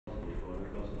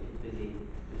busy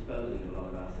disposing of a lot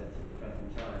of assets at the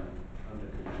present time under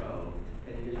control.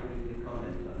 Can you just briefly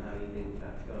comment on how you think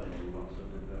that's going and what sort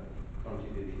of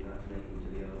contribution that's making to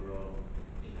the overall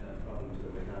problems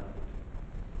that we have?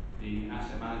 The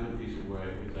asset management piece of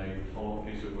work is a follow-up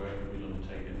piece of work that we've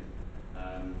undertaken.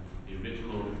 The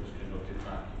original audit was conducted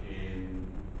back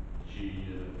in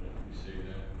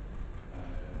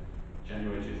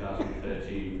January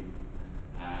 2013.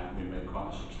 We made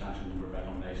quite a substantial number of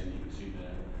recommendations. You can see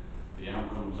there. The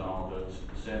outcomes are that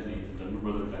certainly the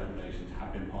number of those recommendations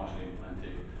have been partially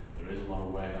implemented. There is a lot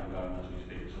of work ongoing as we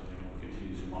speak, so I think we'll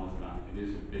continue to monitor that. It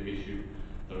is a big issue.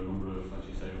 There are a number of, as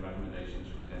you say, recommendations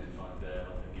identified there.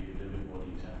 I'll give you a little bit more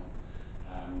detail.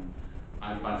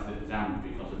 I've backed it down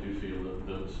because I do feel that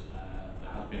there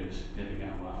has been a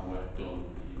significant amount of work done.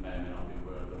 You may or may not be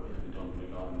aware of the work that's been done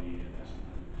regarding the investment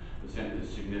management. But certainly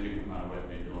there's a significant amount of work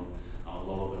being done, and a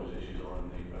lot of those issues are in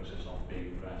the process of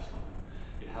being addressed.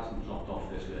 It hasn't dropped off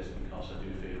this list because I do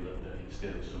feel that it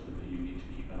still is something that you need to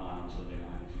keep an eye on, something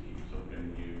I need to keep sort of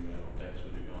bringing you updates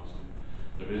with regards to.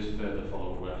 There is further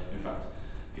follow-up work. In fact,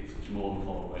 it's more than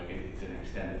follow-up work, it's an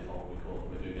extended follow-up, we call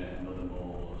it. We're doing another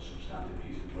more substantive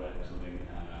piece of work, something,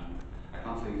 I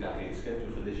can't say exactly, it's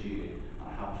scheduled for this year.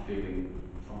 I have a feeling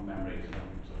from memory, because I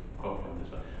don't sort of quote me on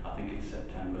this, but I think it's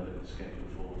September that it's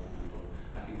scheduled for. But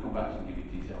I can come back and give you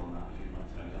detail on that if you'd like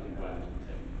to know exactly where it's been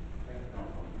taken.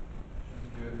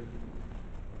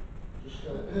 Just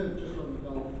on the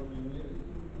golf, I mean,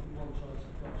 one side's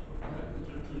the cost, but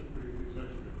just briefly,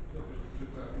 just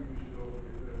I think we should all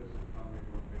refer to the family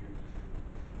one being interested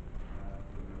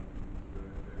for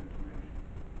the information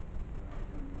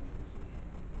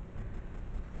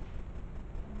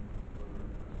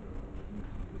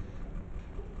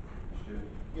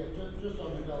yeah, just on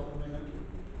the golf, I mean,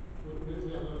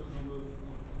 we have a number of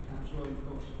accounts loan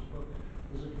courses, but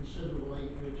there's a considerable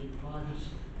acreage in private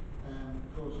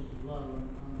courses as well, and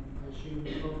I assume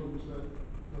the problems that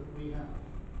we have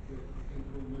with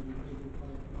people maybe people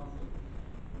playing for nothing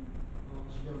are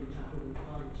obviously going to be tackled in the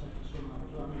private sector somehow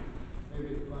as well. I mean,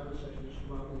 maybe the private sector just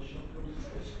come out with a shotgun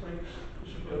straight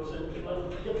so I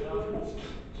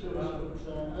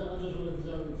just wanted to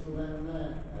tell you to there and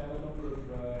there. A number of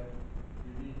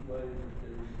unique ways of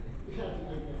doing things.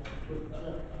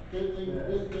 Yeah,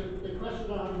 the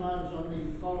question I have in mind is on the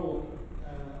follow-up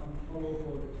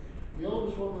audit. The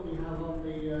oldest one that we have on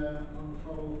the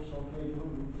follow-ups on page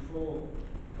 104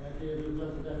 deals with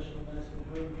residential and nursing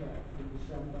home care from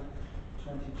December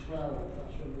 2012.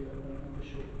 That's when the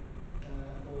initial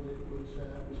audit was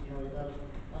carried out.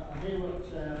 I hear what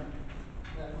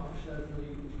Mark says, that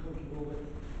he was comfortable with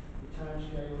the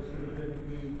timescales that have been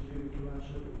agreed to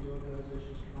commensurate with the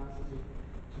organisation's capacity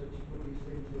to put these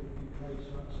things in place.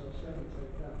 So I'll certainly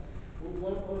take that.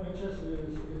 What I'm interested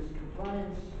in is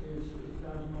compliance is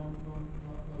down to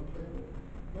non-applicable.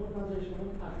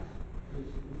 Organisational impact is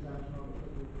down to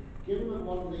non-applicable. Given that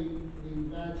one of the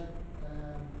red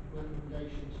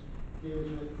recommendations deals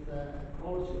with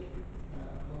quality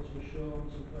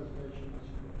assurance and preservation,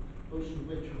 most of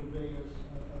which will be as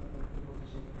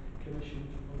commissioned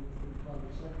from the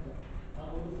private sector, I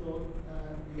would have thought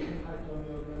the impact on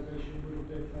the organisation would have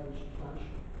been fairly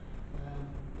substantial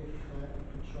if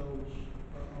controls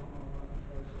are not in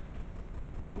place.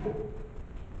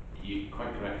 You're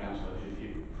quite correct, Councillor.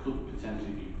 It could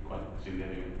potentially be quite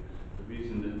significant. The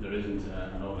reason that there isn't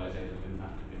an organisational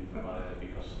impact being provided is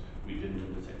because we didn't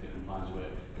undertake the compliance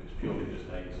work. It was purely just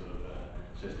a sort of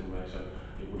system work. So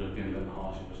it would have been a little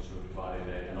harsh if us to have provided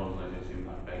an organisational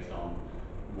impact based on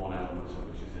one element,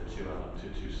 which is the two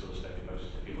sort of stage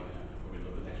process, if you like, where we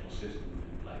look at the actual system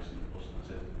in place and the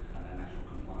system and then actual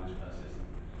compliance with that system.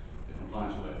 The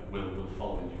compliance work will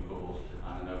follow in due course,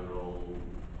 and an overall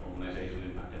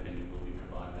organisational impact opinion will be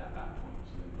provided at that point.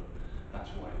 But that's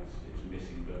why it's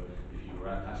missing. But if you were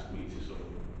asked me to sort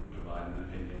of provide an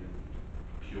opinion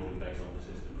purely based on the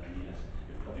system, then yes,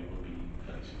 it probably would be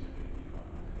fairly significantly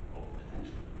or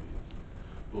potentially could be.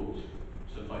 But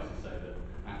suffice to say that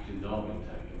actions are being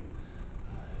taken.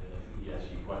 Yes,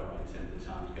 you're quite right in terms of the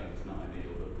timescale, it's not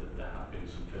ideal, but there have been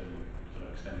some fairly sort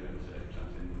of extenuating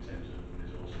circumstances in terms of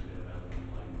resources being available.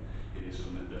 Like it is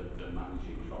something that they're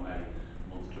managing from a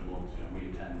month to month. You know, we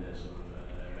attend sort of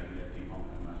regular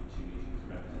department management team meetings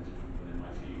represented from within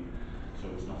my team,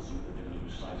 so it's not something that they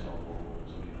lose sight of or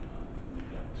something that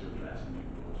neglect to address in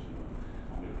due course.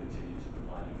 And we'll continue to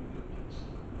provide you with updates.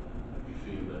 If we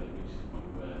feel that it reaches the point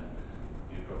where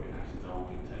the appropriate actions aren't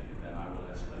being taken, then I will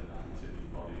escalate that into the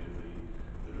body of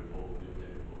the report, the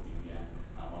update report you get,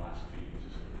 and I'll ask for you to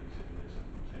sort of consider this and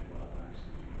take whatever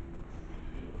actions you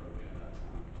feel appropriate at that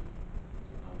time.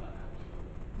 I hope that helps a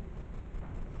little bit.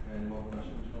 Okay, Any more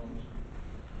questions, comments?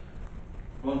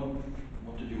 Ron,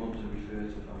 what did you want to refer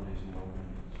to families and welfare?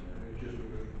 It's just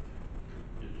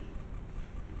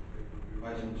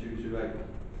Item 228.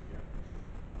 Yeah.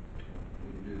 We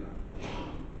can do that.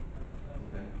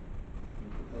 Okay. Can you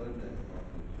put that in there, Mark,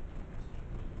 please?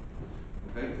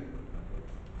 Okay.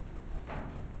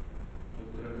 Look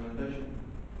at the recommendation.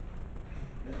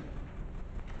 Yeah.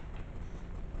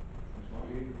 Thanks, Mark.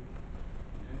 Okay.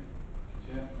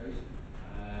 Chair. Please.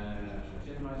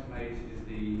 Agenda item 8 is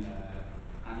the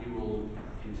annual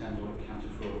internal audit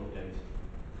counter-fraud update.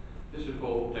 This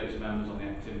report updates members on the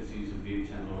activities of the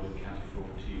internal audit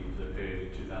counter-fraud team for the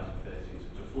period of 2013. So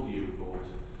it's a full year report.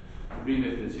 The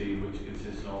remit of the team, which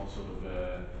consists of sort of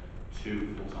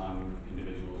 2 full-time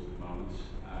individuals at the moment.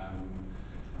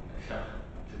 So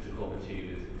to call the team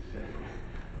is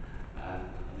I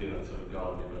do that sort of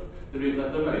guardedly,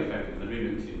 but they're very effective. The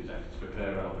remit of the team is actually to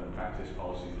prepare relevant practice,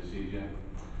 policy and procedure,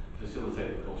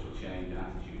 facilitate the cultural change and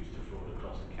attitudes to fraud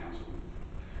across the council,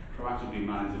 proactively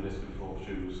manage the risk of fraud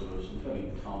through sort of some fairly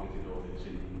targeted audits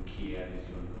in key areas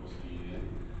during the course of the year,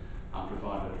 and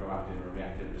provide a proactive and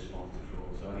reactive response to fraud.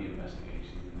 So any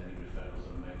investigations and any referrals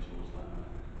that are made towards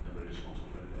that, we're responsible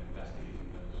for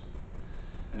investigating those.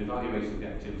 And evaluation of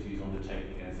the activities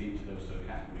undertaken against each of those sort of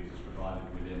categories is provided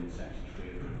within section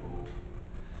 3 of the report.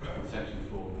 And section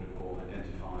 4 of the report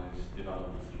identifies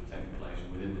developments that have taken place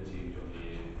within the team during the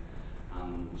year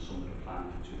and some that are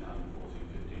planned for 2014-15.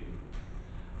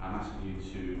 I'm asking you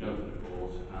to note the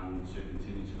report and to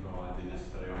continue to provide the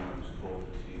necessary ongoing support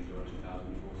for the team during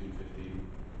 2014-15.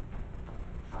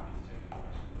 Happy to take any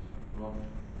questions. Ron?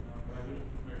 Can I just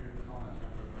make a comment?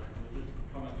 I have a question. Just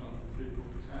comment on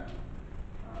 3.10.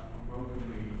 I'm welcome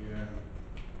the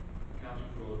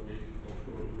counter-fraud week or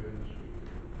fraud awareness week.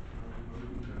 I'm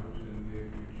hoping to host in the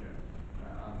near future,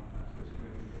 and as this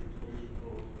committee can fully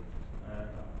support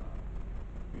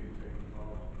being taken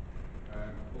part.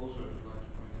 Also, I'd like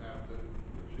to point out that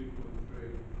the 3.3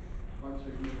 quite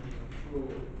significant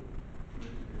fraud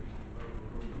committed in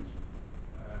local government.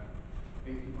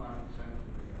 85%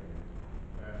 of the area.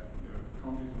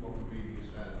 Contrary to what the media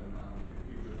says, and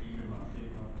people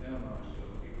have demonized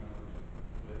or ignored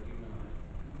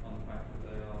on the fact that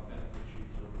they are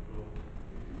beneficiaries of fraud.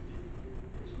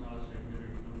 It's not a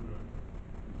significant number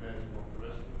compared to what the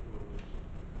rest of the fraud is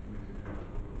committed in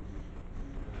local government.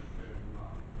 Bear in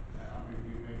mind.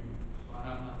 So I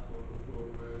have that for the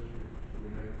fraud awareness to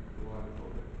make the wider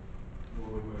public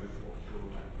more aware of what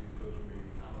fraud actually does mean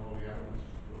and all the elements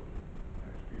of fraud.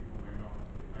 People may not,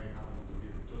 it may happen to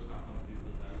people, it does happen to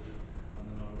people's houses and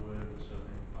they're not aware of it, so I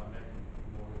think by making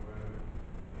people more aware of it,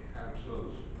 it helps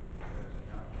us to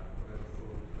counteract whatever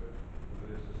fraud is there. But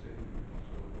there is a significant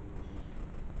loss of local government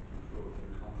through fraud,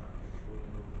 through contracting fraud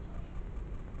and other types of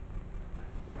fraud.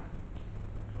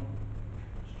 Ron?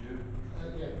 Stu?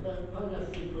 Yeah,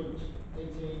 paragraph 3.18, possibly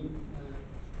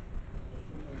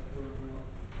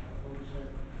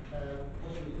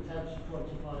it helps to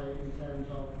quantify in terms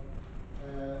of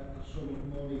a sum of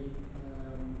money,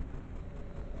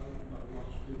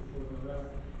 lots to further around.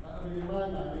 I mean, in my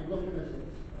mind, looking at it,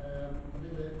 I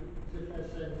think that as if they're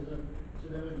saying there's an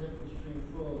evident difference between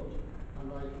fraud and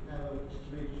like error, which to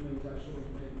me just means that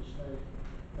someone's made a mistake.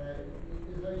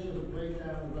 Is there any sort of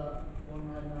breakdown of that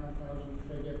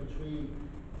 199,000 figure between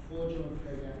a fraudulent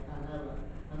figure and error?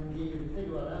 And indeed, if you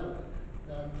think about error,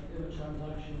 then in a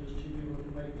transaction there's 2 people who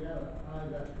can make the error,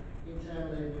 either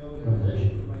internally in the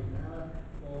organisation can make an error,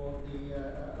 or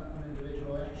an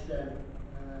individual external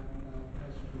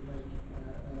person could make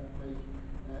an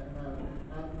error.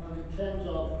 And in terms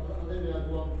of, I think we had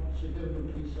one significant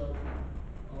piece of I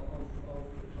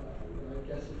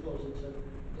guess it falls into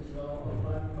our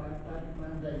bank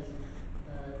mandate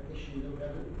issue that we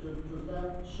had. Does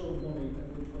that sum of money,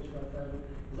 145,000,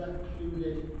 is that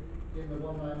included in the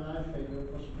 199 figure, and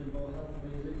possibly more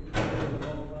helpfully, is it included in the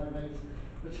 158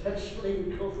 potentially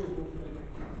recoverable figure?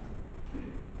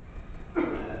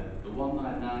 The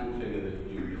 199 figure that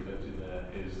you referred to there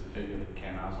is the figure that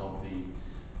came out of the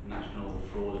National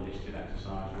Fraud Initiative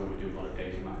exercise, where we do a lot of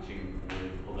data matching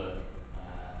with other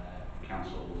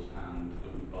councils and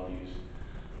government bodies.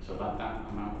 So that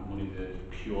amount of money that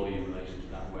purely in relation to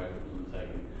that work that was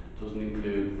undertaken doesn't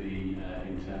include the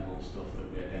internal stuff that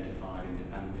we identified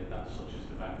independently, that's such as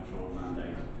the bank fraud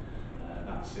mandate.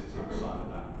 That sits outside of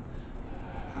that.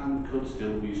 And could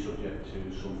still be subject to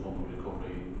some form of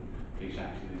recovery. Police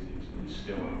action is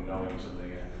still ongoing, so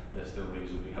they're still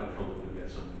reasonably hopeful that we'll get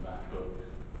something back, but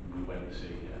we wait and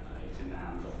see. It's in the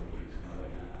hands of the police. I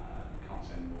can't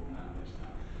say more than that at this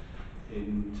time.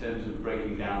 In terms of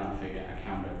breaking down that figure, I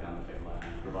can break down the figure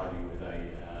and provide you with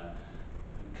a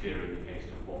clear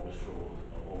indication of what was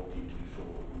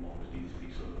always need to be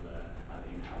sort of either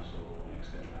in-house or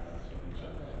external, that sort of thing.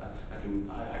 So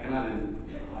I can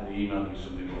either email you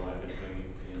something or I can bring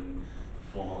it in,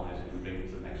 formalise it and bring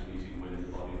it to the next meeting within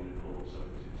the body of the report, so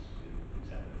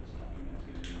it's evidence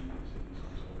documented and it's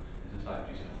on. So it's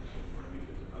entirely yourself, so whatever you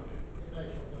feel is appropriate. It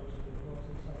makes what goes to the report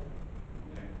itself.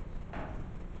 Okay.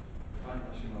 Fine,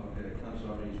 that's Mark.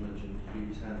 Councillor Audit mentioned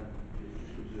 310.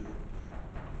 Just gives a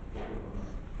follow-up on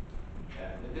that.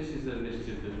 This is an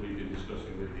initiative that we've been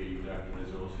discussing with the Director of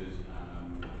Resources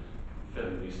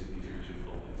fairly recently, to be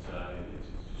truthful. It's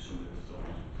just something that's sort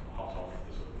of hot off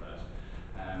the sort of press.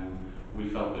 We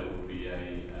felt that it would be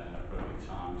an appropriate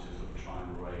time to sort of try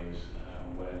and raise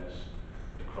awareness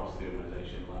across the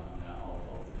organisation of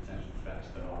the potential threats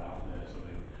that are out there,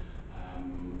 sort of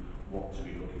what to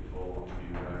be looking for, what to be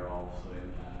aware of, sort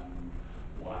of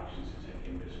what actions to take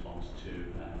in response to,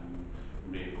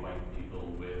 reacquaint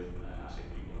people with, I say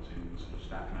people as in sort of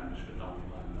staff members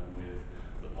predominantly, with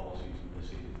the policies and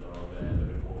procedures that are there, the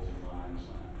reporting lines.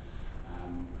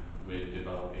 We're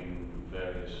developing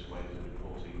various ways of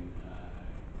reporting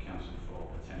council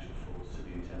for potential frauds to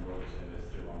the internal audit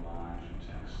service through online, through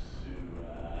text, through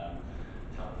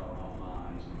telephone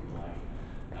hotlines and the like.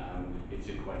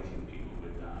 It's equating people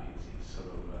with that. It's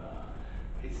sort of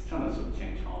it's trying to sort of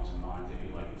change hearts and minds, if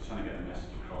you like. It's trying to get a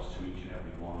message across to each and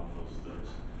every one of us that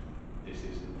this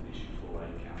isn't an issue for a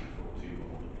county fraud team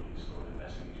or the police or an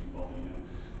investigation body. You know,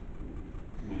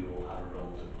 we all have a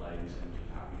role to play in terms of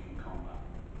how we can combat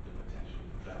the potential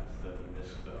threats, the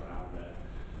risks that are out there.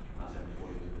 As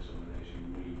employees of this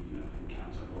organisation, we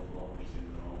encounter an awful lot of these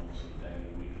things on a sort of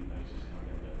daily and weekly basis in our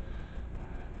day that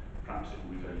perhaps it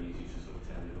would be very easy to sort of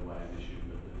turn the other way and assume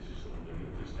that this is something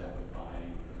that's dealt with by a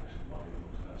professional body that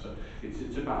looks at that. So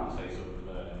it's about, say, sort of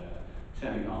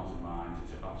turning hearts and minds.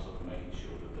 It's about sort of making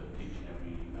sure that each and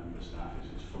every member of staff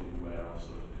is fully aware of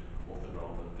sort of what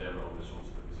their role and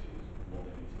responsibility is, what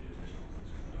they need to do in response to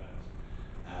this kind of threats.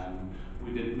 We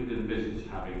did envisage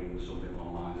having something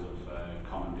along the lines of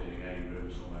commandeering a room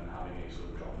somewhere and having a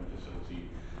sort of drop-in facility.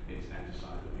 It's an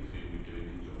exercise that we feel we do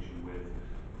in conjunction with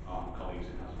our colleagues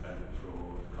in house benefit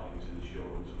fraud, colleagues in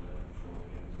insurance, where fraud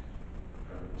against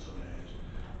prevalent in some areas,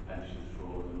 pensions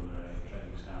fraud and other areas,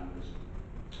 trading standards.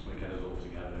 We get us all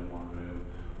together in one room.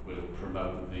 We'll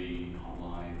promote the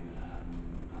online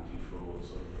anti-fraud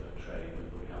sort of training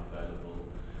that we have available.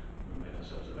 We'll make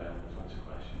ourselves available to answer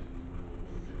questions.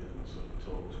 We'll do little sort of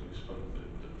talks. We've spoken to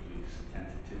the police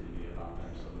tentatively about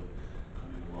them sort of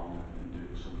coming along and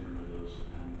doing something with us.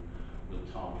 And we'll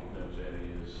target those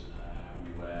areas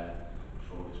where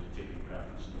fraud is particularly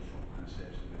prevalent in the frontline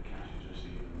services where cash is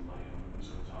received and the like, and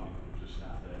sort of target groups of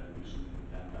staff there and do something with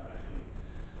them directly.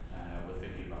 We're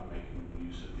thinking about making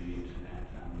use of the internet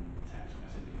and text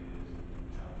messages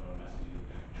and telephone messaging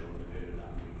during the period of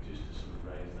that week, just to sort of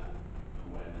raise that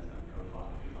awareness, that profile,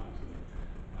 if you like. So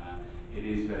it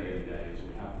is very early days.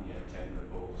 We haven't yet taken a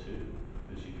report to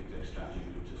the Chief Executive Strategy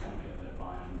Group to sort of get their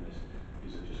buy from this.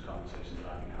 These are just conversations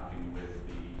that I've been having with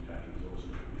the Director of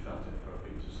Resources. We felt it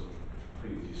appropriate to sort of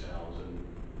bring it to yourselves and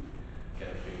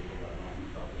get a feel for whether or not we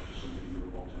felt it was something you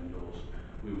would want to endorse.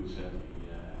 We would certainly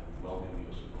welcome your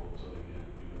support. So we think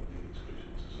it's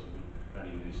crucial to sort of for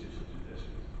any initiative such as this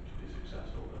to be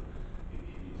successful, that it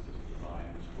needs to buy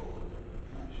and support of the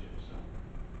membership. So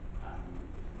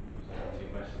does that answer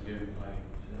your question, Jim?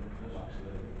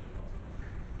 Absolutely.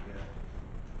 Yeah.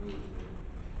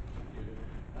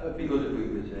 It'd be good if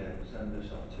we would send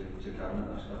this off to Cabinet,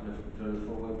 ask Cabinet for the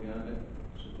full work behind it,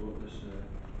 support this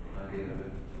idea of a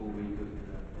full week of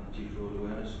anti-fraud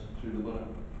awareness through the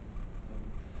borough.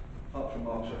 Apart from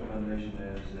Mark's recommendation,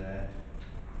 there's the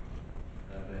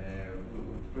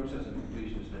process of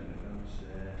completion of statement accounts,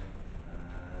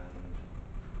 and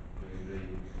we agree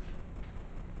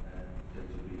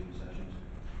data briefing sessions.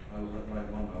 I was at right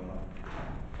one moment.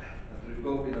 As the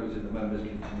report we noted, the members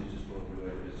continue to support the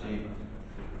work of the team.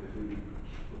 If we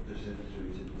put this in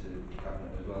through to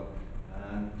Cabinet as well,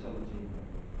 and tell the team that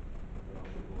we're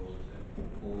off the course to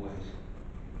always,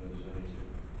 even though there's only two.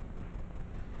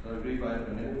 So I agree by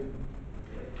everyone here.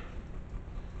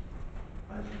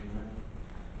 I think you know.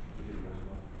 We give you as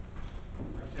well.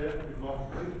 Chair, good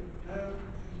morning.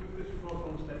 With this report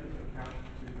on the statement of accounts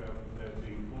for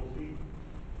 2013-14,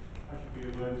 I should be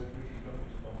aware this committee's got the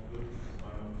responsibility to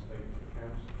sign off the statement of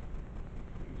accounts.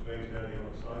 It was raised earlier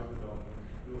on size development.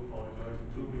 I do apologise,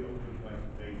 it will be up to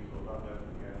 90 pages or that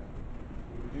level again.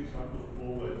 If we do try and look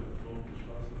forward and don't just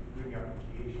try to bring out the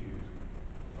key issues,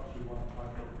 perhaps we might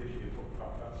find out this year, put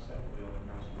that separately on the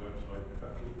council website, because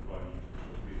that would quite easy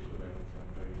to be sort of 8 to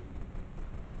 10 pages.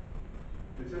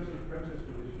 In terms of the process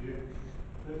for this year,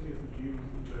 30th of June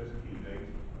is the first key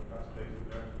date, and that's the date that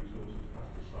we actually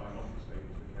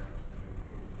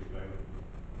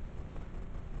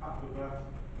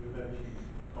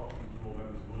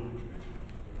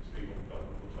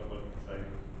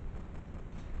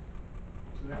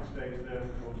next stage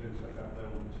then comes in set out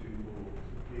level 2 for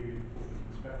period public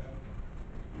inspection.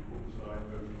 We publicise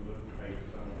both on the local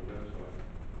papers and on the website.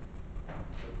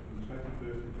 So from the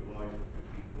 21st of July to the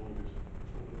 15th of August, the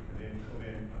public can come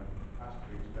in and ask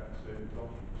to inspect certain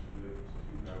documents related to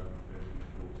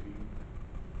 2013-14.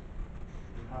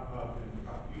 We have had in the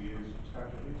past few years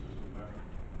substantial interest in that.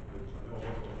 But I know a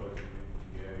lot of authorities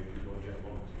in the area who only get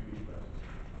 1 or 2 requests.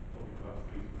 Probably for the last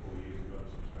 3 to 4 years we've got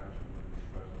a substantial number of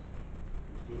requests.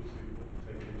 It's good to see the public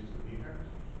take interest in the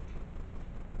accounts.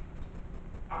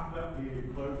 After that period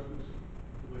closes,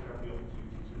 the public have the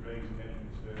opportunity to raise any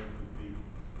concerns with the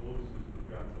auditors of the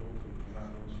grant autumn, and that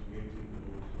runs from the 18th of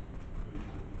August to the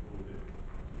conclusion of the audit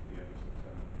at the end of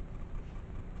September.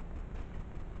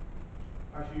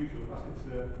 As usual, as it's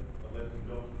a lengthy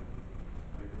document,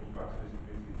 and it comes back to this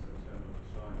committee in September for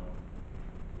sign off,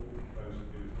 what we propose to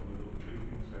do is have a little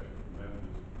briefing session for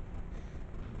members.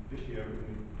 This year, we're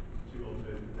going to 2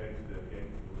 alternative dates, the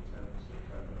 8th or the 10th of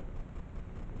September.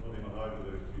 We're running on either of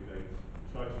those 2 dates. We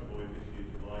tried to avoid this year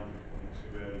July becoming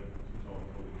too early to talk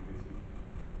for the committee.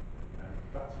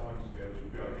 That time scale should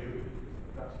be ideal because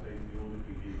at that stage the audit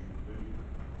review conclusion,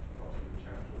 obviously the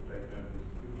chance to update members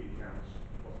with the accounts,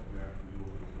 what's coming out from the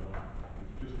audit as well.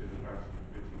 It's just in advance of the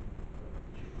committee, so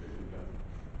it should fit in better.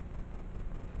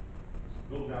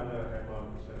 Run down the headline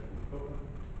of the session will cover.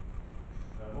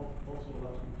 Once all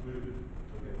that's concluded,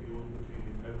 we'll get the audit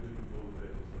opinion posted before the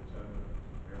 30th of September.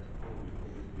 We have to formally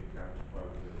publish the accounts by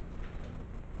the 30th of September.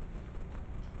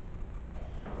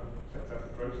 Sets out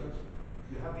the process.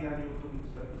 You have the annual government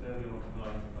statement early on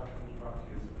tonight. That comes back to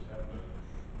you in September.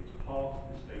 It's part of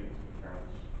the statement of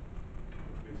accounts.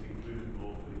 It's included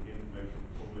more for the information to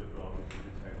the public rather than the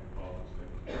integral part of the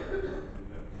statement of accounts. It's in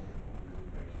there for more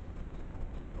information.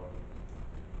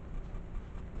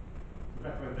 The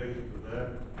recommendations are there.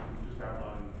 We're just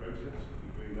outlining the process. We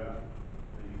agree that.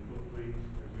 And you could please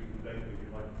agree the date if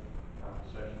you'd like to have the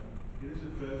session. It is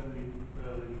a fairly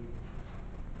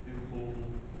informal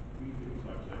meeting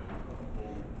type session, not a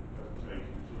formal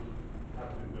presentation. It has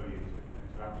been very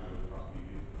interactive over the past few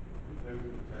years. Those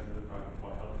that attended have found it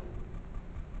quite helpful.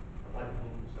 I'd like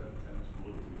 100% attendance for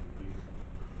auditors, please.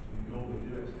 We normally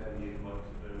do extend the invite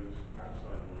to those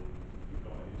outside auditors if we've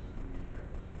got an interest in the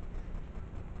accounts.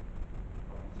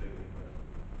 I can take any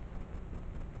questions.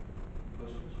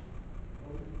 Questions?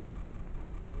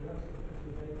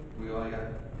 We We are, yeah.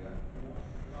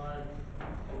 Can I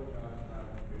apologise for not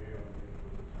having to be here on the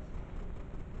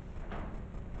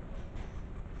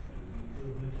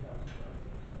public transport?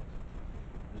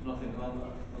 There's nothing on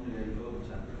the daily vote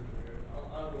centre.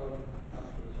 I will ask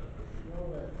for the secretary.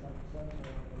 No, it's not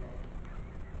sensible.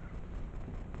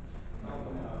 I'll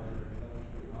come out and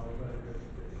I'll go to the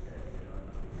case and I'll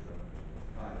have to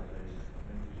Right, please. I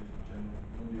think it's just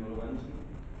Monday or Wednesday.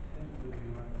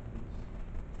 Wednesday.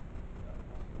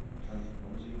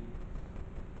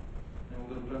 Anyone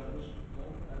got a preference? No?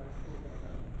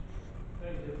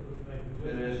 Very difficult to make a It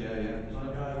judgment. is, yeah. There's My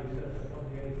no- guy who says that on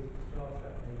the 8th it's Star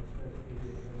Trek and it's supposed to be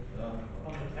here. No.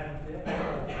 On the 10th, yeah.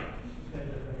 Made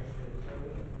it the next day.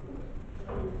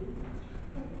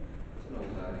 It's an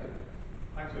old idea.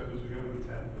 Thanks, members. We go with the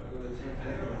 10th. I'll go with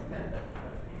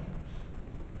 10.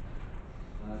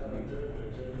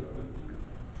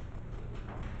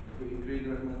 Have we agreed the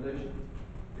recommendation?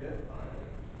 Yeah.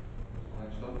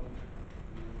 Thanks, Tom.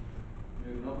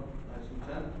 Moving on, item 10.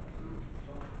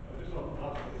 Tom? Just on the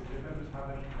last bit, if members have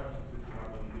any questions that you have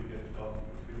when you do get the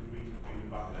documents, feel free to bring them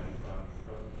back at any time.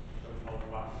 Don't hold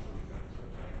back until the 10th of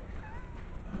September.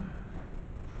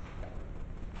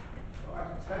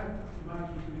 Item 10, the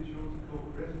management of insurance and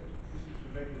corporate risk. This is a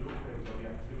regular update on the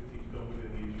activities done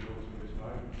within the insurance and risk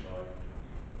management side.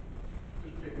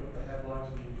 Just picking up the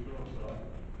headlines on the insurance side.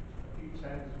 A few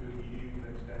tenders have been renewed and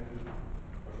extended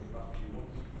over the past few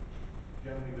months.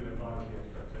 Generally been in line with the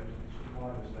expectations, some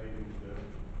minor savings there,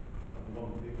 and the one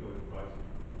that did go in price,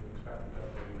 we expected that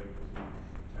anyway because the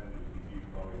tender was reviewed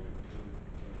by the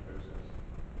process.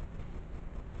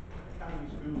 Academy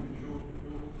Schools Insurance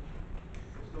Procurement,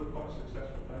 it's still quite a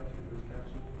successful venture for this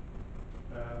council.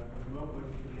 At the moment, we're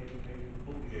looking at the education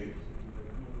funding agency, they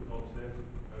come up with alternative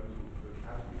proposals for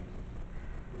academies.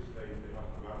 At this stage, they have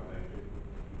to evaluate it, but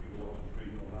we'll give a lot of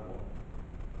brief on that one.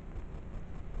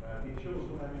 The insurance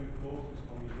levy report is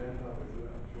on the agenda. I'll go through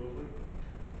that shortly.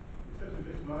 In terms of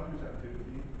risk management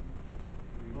activities,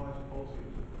 the revised policy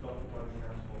was adopted by the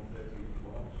council on 13th of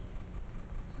March.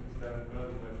 Since then,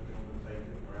 further work has been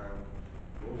undertaken around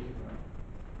launching that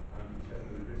and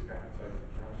setting the risk appetite of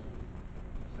the council.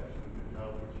 A session has been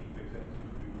held with Chief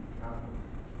Executive Group Cabinet,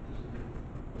 just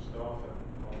a starter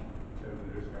in terms of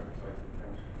the risk appetite of the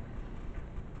council.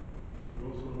 We're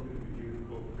also looking at reviewing the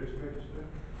corporate risk register,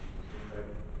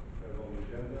 they're on the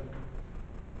agenda. And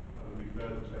there'll be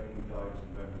further training guides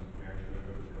and members coming out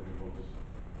over the coming months.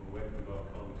 We're working with our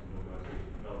colleagues and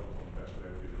organisations development on the best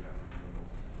way of doing that in the coming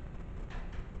months.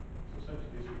 So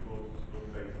essentially this report is an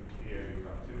update of key areas of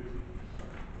activity.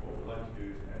 What we'd like to do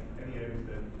is any areas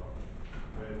then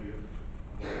where the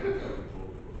more detailed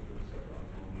report we're going to set that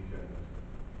on the agenda.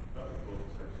 That report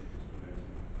is essentially just for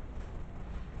noting.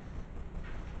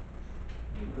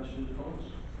 Any questions,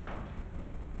 comments?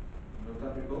 No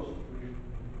that report?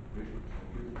 Great,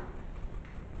 thank you.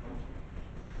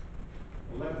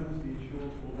 11 is the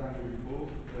insurance board annual report,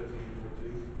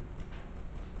 13-14.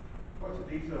 Quite a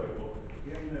detailed report. The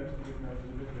aim there is to give members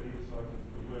a bit of an insight into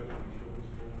the work of the insurance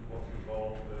board, what's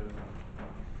involved.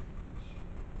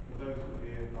 For those that are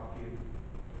here back in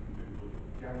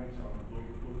January time, the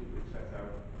budget was set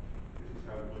out. This is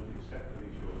how the budget is set for the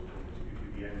insurance board, which gives you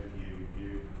the end of the year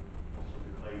review, what sort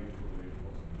of claims are coming in,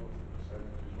 what's the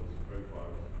percentages, what's the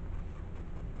profiles.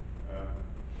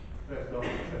 First off,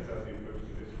 it sets out the approach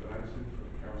to risk financing for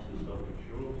the council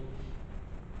self-insured.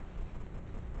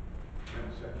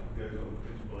 Next section goes on the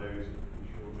principal areas of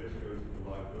insured risk, goes to the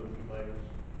liability claims.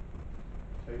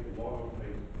 Table 1 on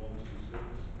pages 1 to 6.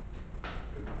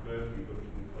 Goes to further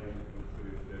reduction in claims coming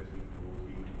through in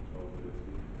 13-14 and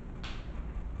 12-13.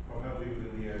 Primarily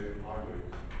within the area of highways.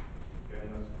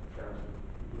 Again, that's down to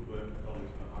good work for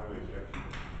colleagues in the highway section.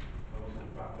 And also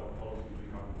the backup policies we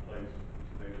have in place which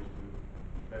enable us to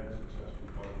defend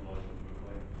successful quite a large number of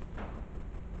claims.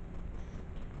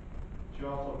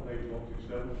 Chart on page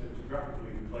 127 shows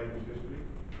graphically the claims history.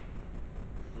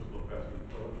 It does look better in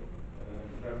colour.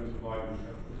 Members of mine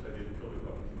have said in colour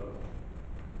copies of that.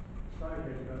 Sorry to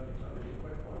interrupt you, Tom. Just a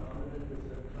quick one. On the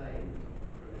business of claims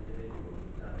for an individual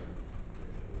who's damaged,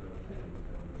 which was a claim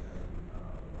from the car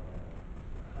or whatever,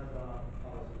 has our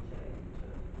policy changed in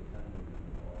terms of defending them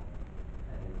or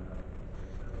paying them out as they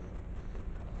go?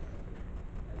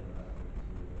 Paying them out to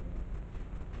cause it?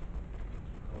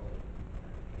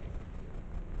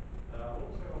 I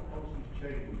won't say our policy's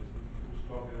changed. It's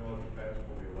strong in our defence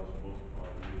probably the last 4 to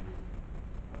 5 years.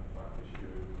 And in fact, this year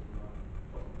we've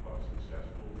got quite a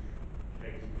successful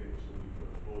case against somebody for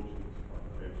a fraudulent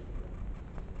application.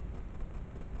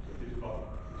 So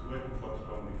it's working quite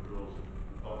strongly for us,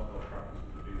 and part of our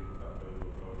practices are dealing with that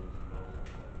local authorities and also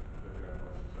working out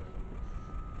quite successfully.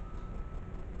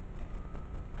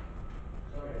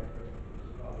 Sorry, I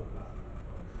just rather pass that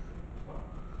point.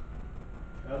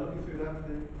 Looking through that,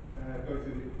 go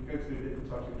through the different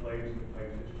types of claims and the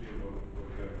claims history and what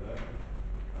we're going there.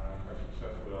 How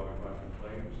successful are we managing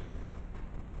claims?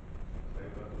 Say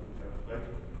that doesn't sound great.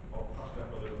 Our past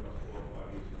effort over the past 4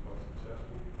 or 5 years is quite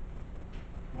successful.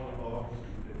 One of our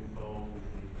officers has been involved in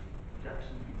the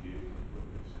Jackson review,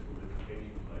 looking at civil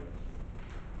litigation claims.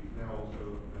 He's now also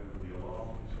a member of the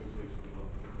Alarm Association of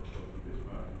Local Authority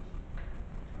Dismantles,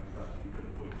 and he's actually been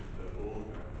appointed to their board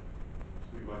now.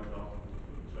 So we write an article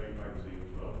for the Trade magazine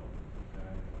as well.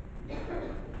 We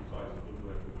emphasise the good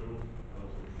work of Wirral and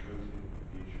also promoting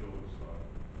the insurance side.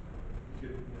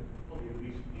 Probably in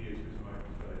recent years this might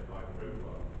be very high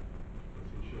profile, but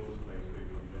insurance claims where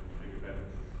you've got bigger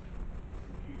benefits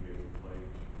from accumulated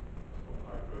claims. It's not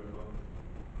high profile.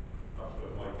 That's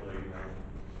where Michael A. now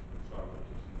decided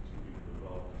to see 2 people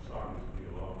involved. Simon's the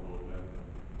alarm board member,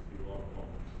 it's the alarm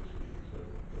conference this week, so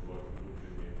they're working with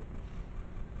him.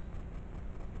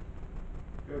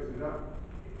 Go through that.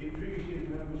 In previous years,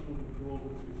 members will recall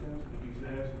that in terms of the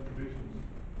reserves and provisions,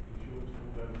 the insurance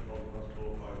fund members over the last 4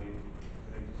 or 5 years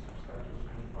donated substantial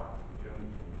sums back to the general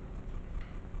fund.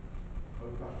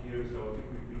 Over the past year or so, I think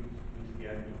we've reached the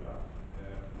end of that.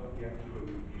 Not the actual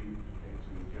review came to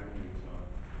in January time.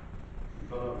 We've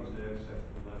got our reserves set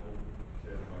at the level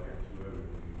determined by the actuarial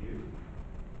review.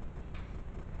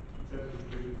 In terms of the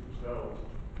provisions themselves,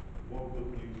 one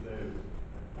good news there is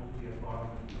under the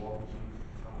environment and warranty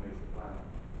contaminated land.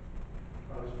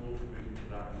 Quite a small provision for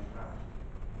that in the past.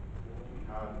 What we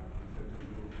had in terms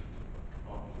of the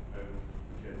partnership home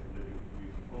and gentle living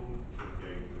community fund, which we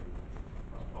engaged with,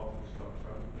 as part of the stock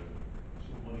transfer,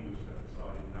 some money was set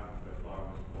aside in that for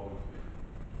environmental warranty,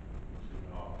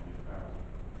 £2.5 million.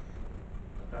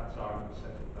 At that time, it was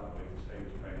set up that way to save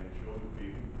us paying an insurance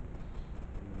premium.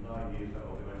 In the 9 years that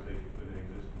organisation has been in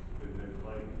existence, there's been no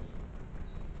claims.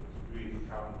 So it's agreed in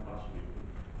cabinet last week that,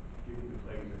 given the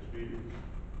claims experience,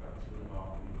 that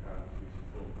 £2.5 million community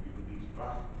fund will be released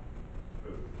back to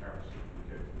both the council and the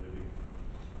gentle living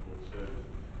support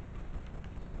services.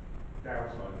 The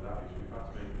downside of that is we've had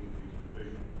to make an increased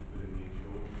provision within the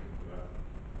insurance fund for that.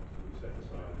 So we set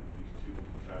aside an increased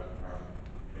 £200,000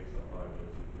 in case that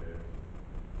liability occurs.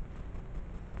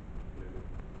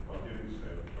 By doing so,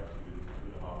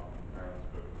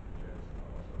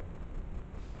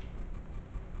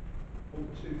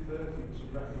 230,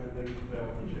 some recommendations there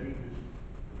on the changes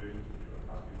provisions which we're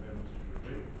asking members to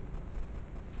review.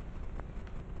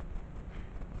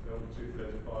 So on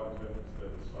 235 interprets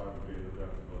that the sign would be in the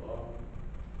depth of alarm.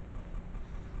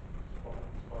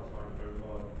 Despite sign very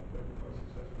large and very quite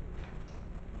successful.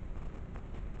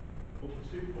 Up to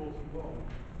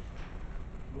 241,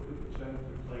 look at the terms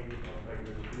of claims on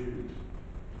regular periods.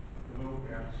 The moment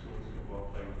we outsource some of our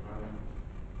claims management,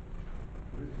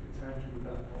 there is the potential with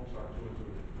that contract to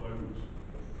close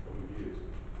over the coming years,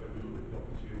 where we look at the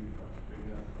opportunity perhaps to bring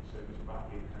that service back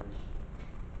in-house.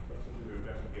 So that's something we're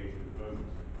investigating at the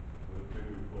moment. We'll bring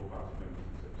a report